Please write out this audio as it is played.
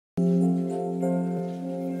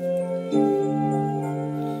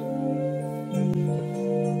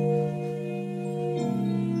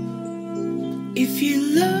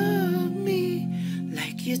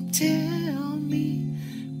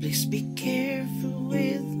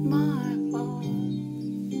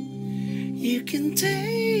can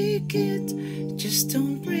take it, just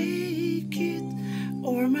don't break it,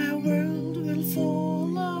 or my world will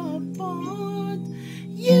fall apart.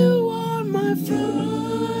 You are my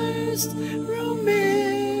first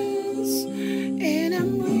romance, and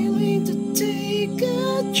I'm willing to take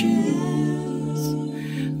a chance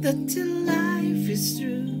that till life is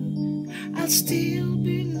through, I'll still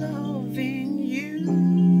be loving you.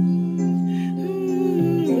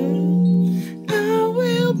 I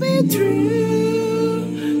will be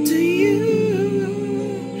true to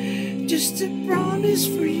you, just a promise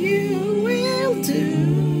for you will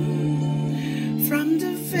do. From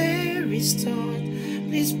the very start,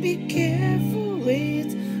 please be careful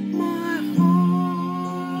with my heart.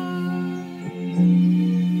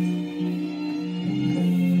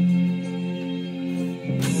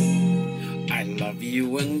 I love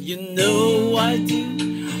you and you know I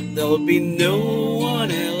do. There'll be no one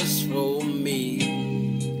else for me.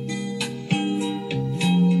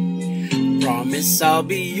 Promise I'll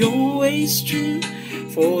be always true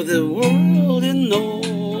for the world and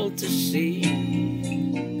all to see.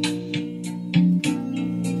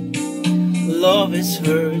 Love has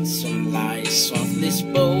heard some lies softly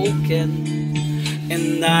spoken,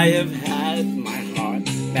 and I have had my heart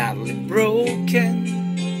badly broken.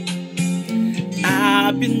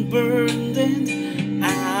 I've been burned and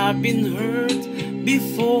I've been hurt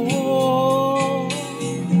before,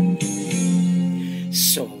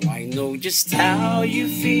 so I know just how you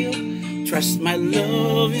feel. Trust my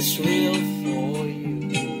love is real for you.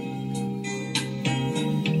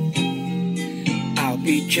 I'll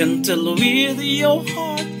be gentle with your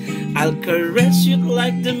heart, I'll caress you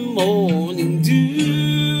like the morning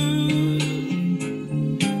dew.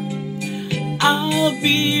 I'll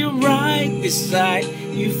be right beside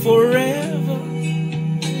you forever.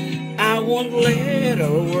 I won't let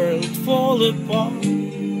our world fall apart.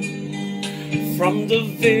 From the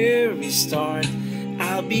very start,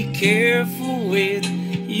 I'll be careful with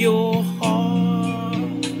your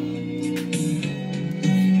heart.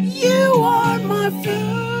 You are my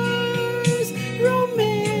first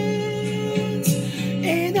romance,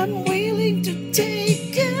 and I'm willing to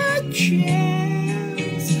take a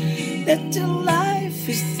chance that till life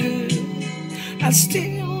is through, I'll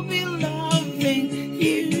still be loving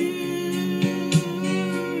you.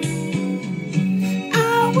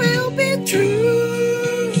 I will be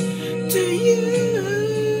true to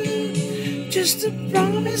you, just a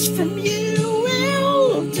promise from you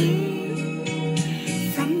will do.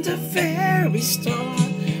 From the very start,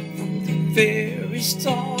 from the very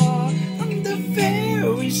start, from the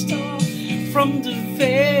very start, from the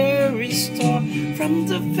very start, from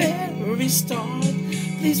the very start,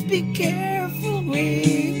 please be careful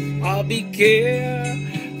with, I'll be careful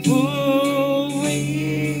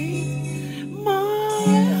with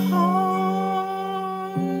my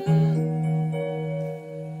heart.